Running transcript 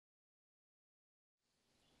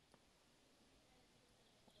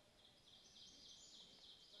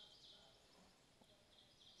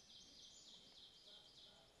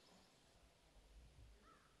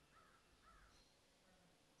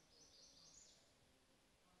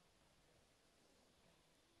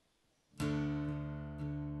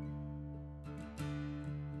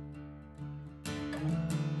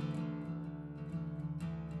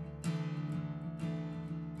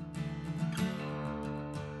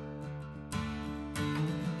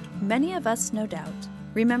Many of us, no doubt,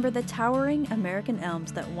 remember the towering American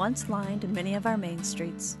elms that once lined many of our main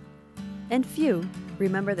streets. And few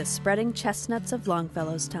remember the spreading chestnuts of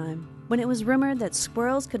Longfellow's time, when it was rumored that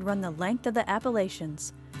squirrels could run the length of the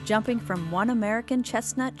Appalachians, jumping from one American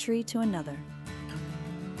chestnut tree to another.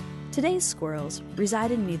 Today's squirrels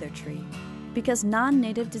reside in neither tree, because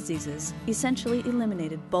non-native diseases essentially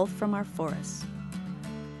eliminated both from our forests.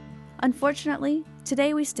 Unfortunately,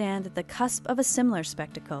 today we stand at the cusp of a similar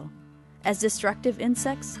spectacle, as destructive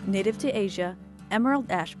insects native to Asia,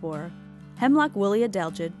 emerald ash borer, hemlock woolly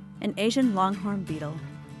adelgid, and Asian longhorned beetle,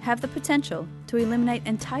 have the potential to eliminate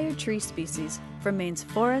entire tree species from Maine's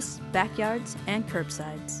forests, backyards, and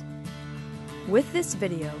curbsides. With this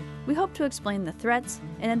video, we hope to explain the threats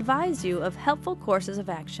and advise you of helpful courses of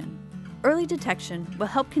action. Early detection will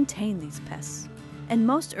help contain these pests, and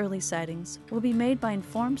most early sightings will be made by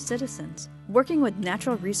informed citizens working with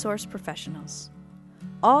natural resource professionals.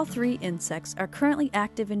 All three insects are currently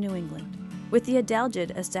active in New England, with the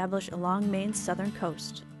adelgid established along Maine's southern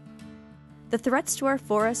coast. The threats to our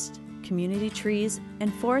forests, community trees,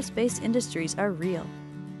 and forest-based industries are real.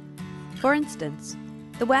 For instance,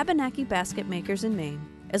 the Wabanaki basket makers in Maine,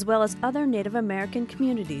 as well as other Native American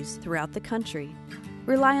communities throughout the country,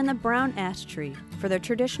 rely on the brown ash tree for their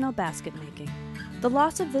traditional basket making. The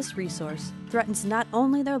loss of this resource threatens not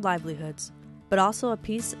only their livelihoods, but also a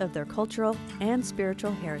piece of their cultural and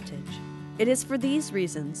spiritual heritage. It is for these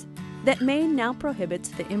reasons that Maine now prohibits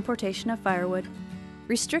the importation of firewood,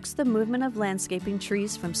 restricts the movement of landscaping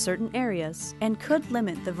trees from certain areas, and could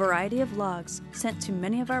limit the variety of logs sent to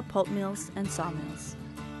many of our pulp mills and sawmills.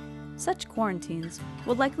 Such quarantines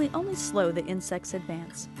will likely only slow the insect's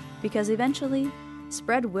advance, because eventually,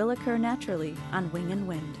 spread will occur naturally on wing and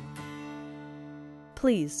wind.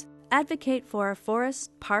 Please, advocate for our forests,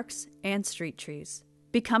 parks, and street trees.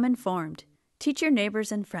 Become informed. Teach your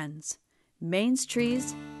neighbors and friends. Maine's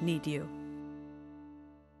trees need you.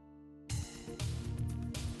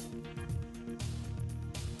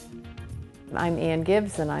 I'm Ann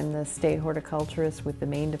Gibbs, and I'm the state horticulturist with the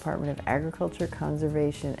Maine Department of Agriculture,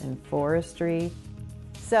 Conservation, and Forestry.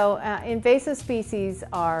 So invasive species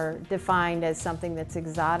are defined as something that's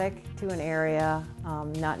exotic to an area,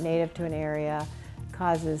 not native to an area,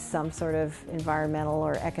 causes some sort of environmental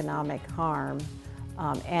or economic harm,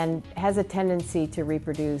 and has a tendency to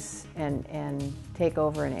reproduce and take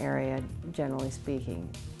over an area, generally speaking.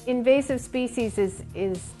 Invasive species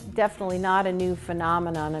is definitely not a new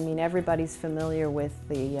phenomenon. I mean, everybody's familiar with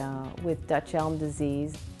with Dutch elm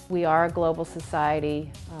disease. We are a global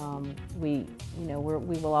society. We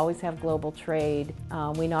will always have global trade.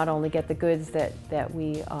 We not only get the goods that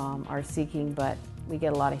we are seeking, but we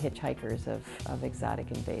get a lot of hitchhikers of exotic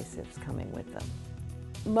invasives coming with them.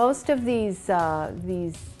 Most of these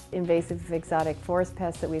invasive exotic forest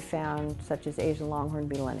pests that we've found, such as Asian longhorned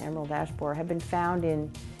beetle and emerald ash borer, have been found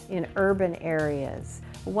in urban areas.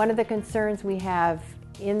 One of the concerns we have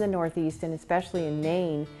in the Northeast, and especially in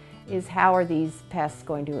Maine, is how are these pests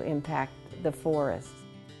going to impact the forests?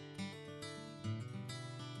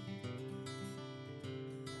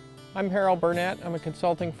 I'm Harold Burnett. I'm a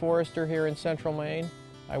consulting forester here in central Maine.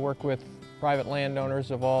 I work with private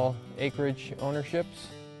landowners of all acreage ownerships.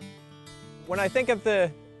 When I think of the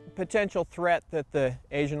potential threat that the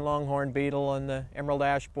Asian longhorned beetle and the emerald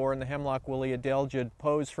ash borer and the hemlock woolly adelgid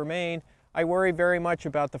pose for Maine, I worry very much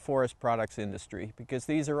about the forest products industry, because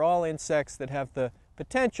these are all insects that have the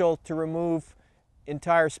potential to remove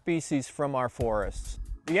entire species from our forests.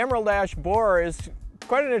 The emerald ash borer is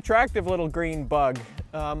quite an attractive little green bug.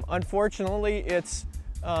 Unfortunately, it's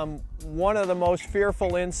one of the most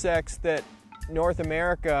fearful insects that North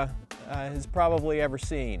America has probably ever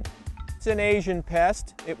seen. It's an Asian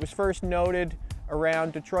pest. It was first noted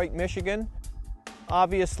around Detroit, Michigan.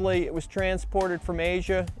 Obviously, it was transported from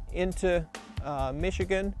Asia into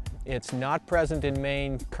Michigan. It's not present in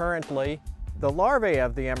Maine currently. The larvae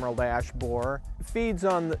of the emerald ash borer feeds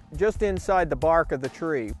on just inside the bark of the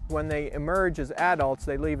tree. When they emerge as adults,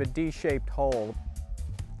 they leave a D-shaped hole.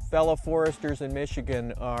 Fellow foresters in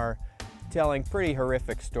Michigan are telling pretty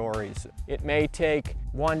horrific stories. It may take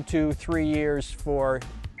 1, 2, 3 years for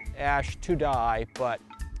ash to die, but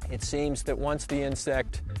it seems that once the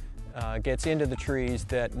insect gets into the trees,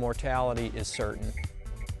 that mortality is certain.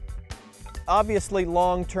 Obviously,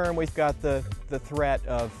 long term, we've got the threat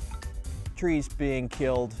of trees being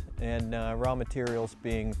killed and raw materials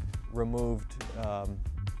being removed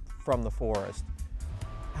from the forest.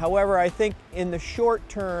 However, I think in the short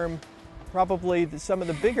term, probably some of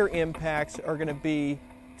the bigger impacts are going to be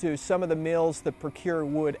to some of the mills that procure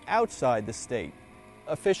wood outside the state.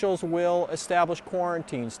 Officials will establish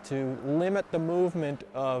quarantines to limit the movement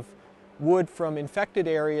of wood from infected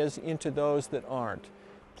areas into those that aren't.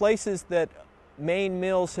 Places that Maine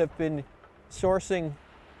mills have been sourcing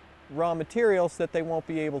raw materials that they won't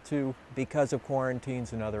be able to because of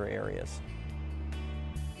quarantines in other areas.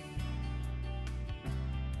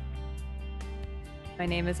 My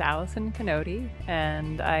name is Allison Canody,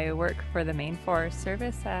 and I work for the Maine Forest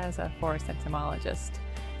Service as a forest entomologist.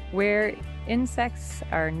 Where insects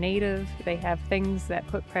are native, they have things that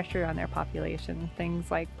put pressure on their population,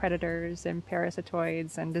 things like predators and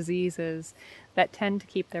parasitoids and diseases that tend to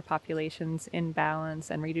keep their populations in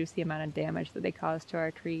balance and reduce the amount of damage that they cause to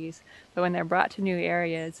our trees. But when they're brought to new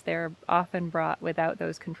areas, they're often brought without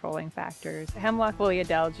those controlling factors. Hemlock woolly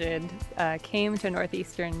adelgid came to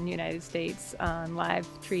northeastern United States on live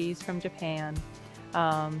trees from Japan.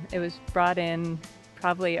 It was brought in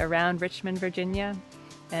probably around Richmond, Virginia.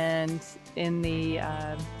 And in the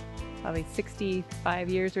probably 65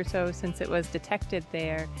 years or so since it was detected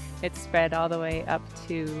there, it's spread all the way up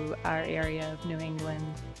to our area of New England.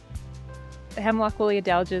 The hemlock woolly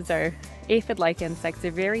adelgids are aphid-like insects. They're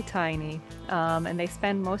very tiny, and they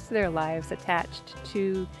spend most of their lives attached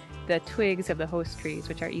to the twigs of the host trees,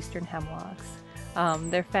 which are eastern hemlocks.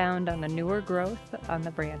 They're found on the newer growth on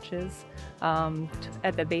the branches,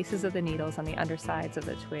 at the bases of the needles on the undersides of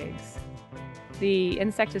the twigs. The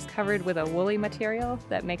insect is covered with a woolly material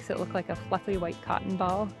that makes it look like a fluffy white cotton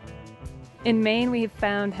ball. In Maine, we've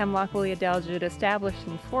found hemlock woolly adelgid established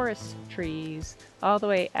in forest trees all the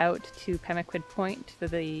way out to Pemaquid Point, to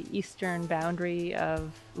the eastern boundary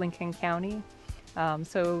of Lincoln County.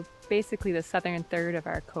 So basically the southern third of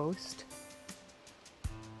our coast.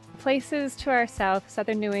 Places to our south,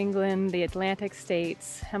 southern New England, the Atlantic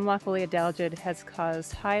states, hemlock woolly adelgid has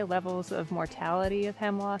caused high levels of mortality of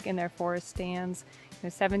hemlock in their forest stands.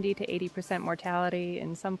 70 to 80% mortality.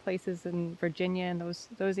 In some places in Virginia and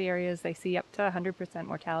those areas, they see up to 100%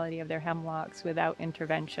 mortality of their hemlocks without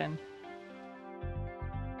intervention.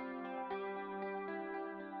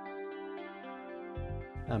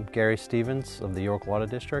 I'm Gary Stevens of the York Water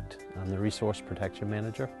District. I'm the Resource Protection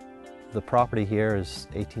Manager. The property here is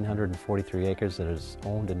 1,843 acres that is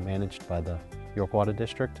owned and managed by the York Water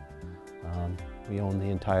District. We own the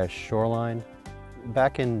entire shoreline.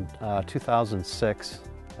 Back in 2006,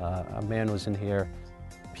 a man was in here.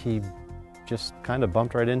 He just kind of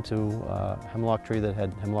bumped right into a hemlock tree that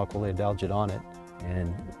had hemlock woolly adelgid on it,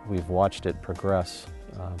 and we've watched it progress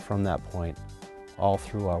from that point all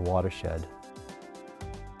through our watershed.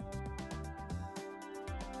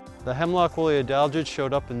 The hemlock woolly adelgid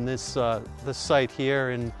showed up in this site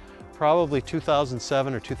here in probably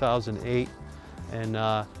 2007 or 2008,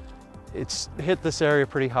 and it's hit this area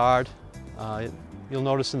pretty hard. You'll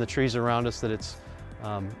notice in the trees around us that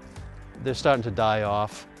they're starting to die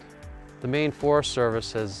off. The Maine Forest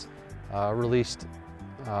Service has released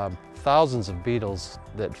thousands of beetles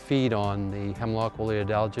that feed on the hemlock woolly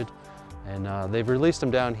adelgid, and they've released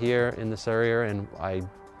them down here in this area, and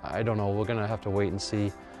I don't know, we're going to have to wait and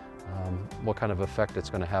see what kind of effect it's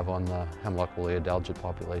going to have on the hemlock woolly adelgid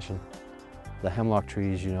population. The hemlock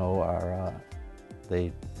trees, you know, are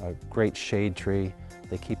a great shade tree.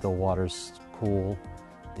 They keep the waters cool.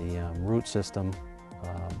 The root system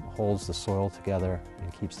holds the soil together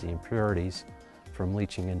and keeps the impurities from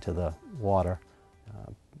leaching into the water.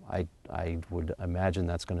 I would imagine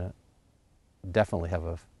that's going to definitely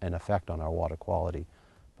have an effect on our water quality,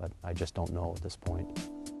 but I just don't know at this point.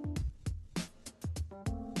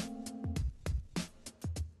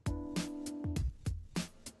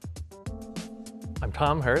 I'm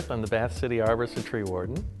Tom Hurth. I'm the Bath City Arborist and Tree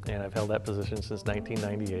Warden, and I've held that position since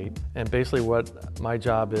 1998. And basically what my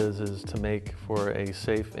job is to make for a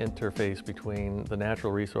safe interface between the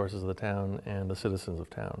natural resources of the town and the citizens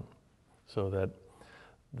of town, so that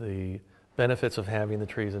the benefits of having the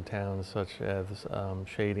trees in town, such as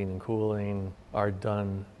shading and cooling, are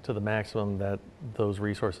done to the maximum that those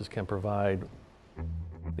resources can provide.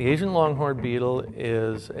 The Asian longhorned beetle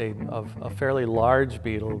is a fairly large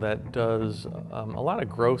beetle that does a lot of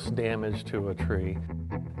gross damage to a tree.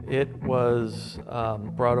 It was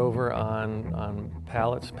brought over on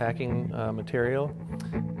pallets, packing material,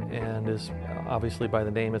 and is obviously by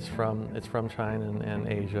the name it's from China and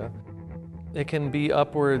Asia. It can be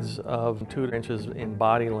upwards of 2 inches in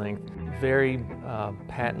body length, very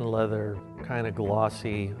patent leather, kind of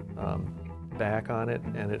glossy back on it,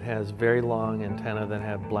 and it has very long antennae that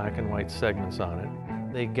have black and white segments on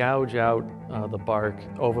it. They gouge out the bark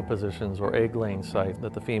ovipositions or egg-laying site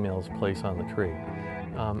that the females place on the tree,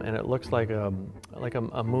 and it looks like a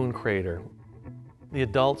moon crater. The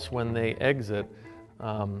adults, when they exit,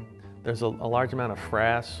 There's a large amount of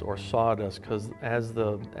frass or sawdust because as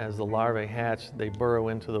the larvae hatch, they burrow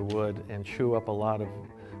into the wood and chew up a lot of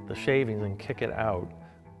the shavings and kick it out.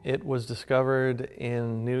 It was discovered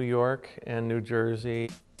in New York and New Jersey.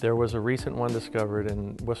 There was a recent one discovered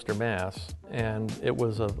in Worcester, Mass, and it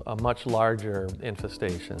was a much larger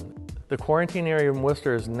infestation. The quarantine area in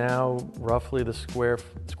Worcester is now roughly the square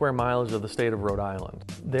mileage of the state of Rhode Island.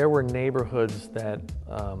 There were neighborhoods that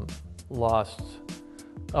lost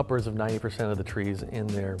upwards of 90% of the trees in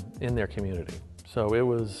their community. So it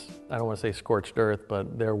was, I don't want to say scorched earth,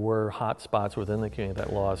 but there were hot spots within the community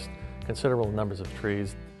that lost considerable numbers of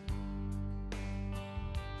trees.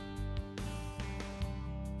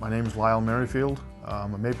 My name is Lyle Merrifield.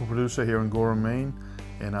 I'm a maple producer here in Gorham, Maine,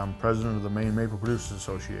 and I'm president of the Maine Maple Producers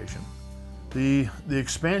Association. The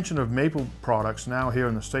expansion of maple products now here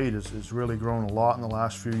in the state is really grown a lot in the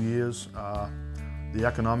last few years. The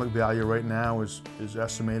economic value right now is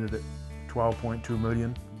estimated at $12.2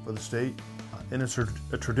 million for the state. And it's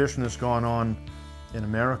a tradition that's gone on in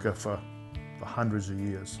America for hundreds of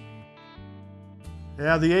years.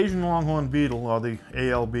 Yeah, the Asian longhorned beetle, or the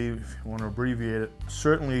ALB if you want to abbreviate it,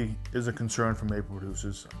 certainly is a concern for maple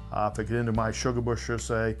producers. If I get into my sugar bush,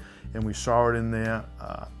 say, and we saw it in there,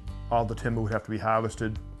 all the timber would have to be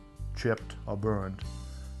harvested, chipped, or burned,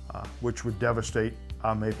 which would devastate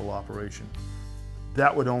our maple operation.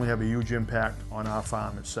 That would only have a huge impact on our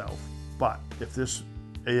farm itself. But if this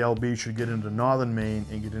ALB should get into northern Maine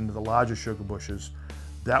and get into the larger sugar bushes,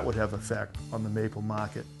 that would have effect on the maple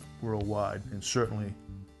market worldwide, and certainly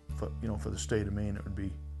for the state of Maine it would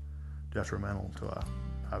be detrimental to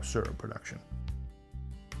our syrup production.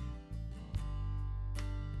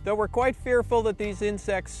 Though we're quite fearful that these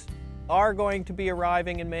insects are going to be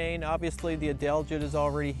arriving in Maine, obviously the adelgid is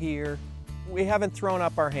already here, we haven't thrown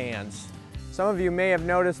up our hands. Some of you may have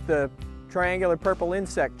noticed the triangular purple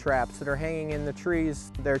insect traps that are hanging in the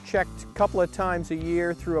trees. They're checked a couple of times a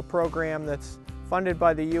year through a program that's funded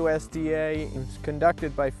by the USDA and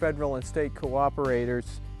conducted by federal and state cooperators,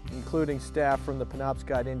 including staff from the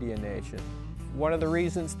Penobscot Indian Nation. One of the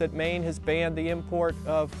reasons that Maine has banned the import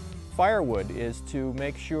of firewood is to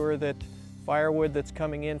make sure that firewood that's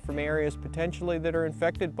coming in from areas potentially that are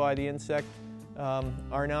infected by the insect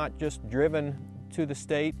are not just driven to the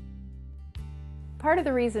state. Part of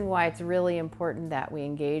the reason why it's really important that we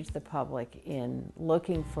engage the public in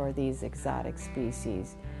looking for these exotic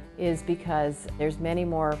species is because there's many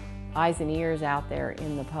more eyes and ears out there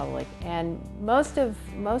in the public, and most of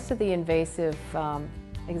the invasive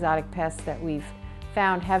exotic pests that we've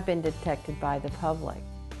found have been detected by the public.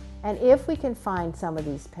 And if we can find some of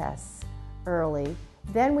these pests early,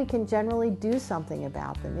 then we can generally do something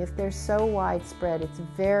about them. If they're so widespread, it's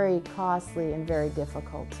very costly and very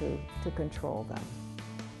difficult to control them.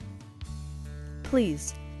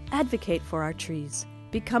 Please, advocate for our trees.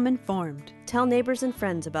 Become informed. Tell neighbors and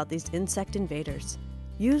friends about these insect invaders.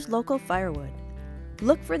 Use local firewood.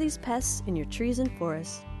 Look for these pests in your trees and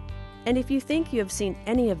forests. And if you think you have seen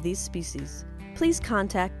any of these species, please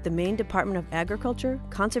contact the Maine Department of Agriculture,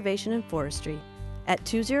 Conservation and Forestry at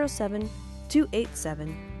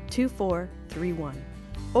 207-287-2431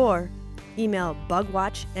 or email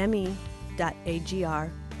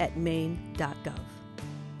bugwatchme.agr@maine.gov.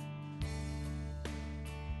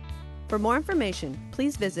 For more information,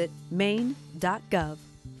 please visit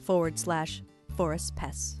maine.gov/forest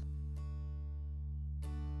pests.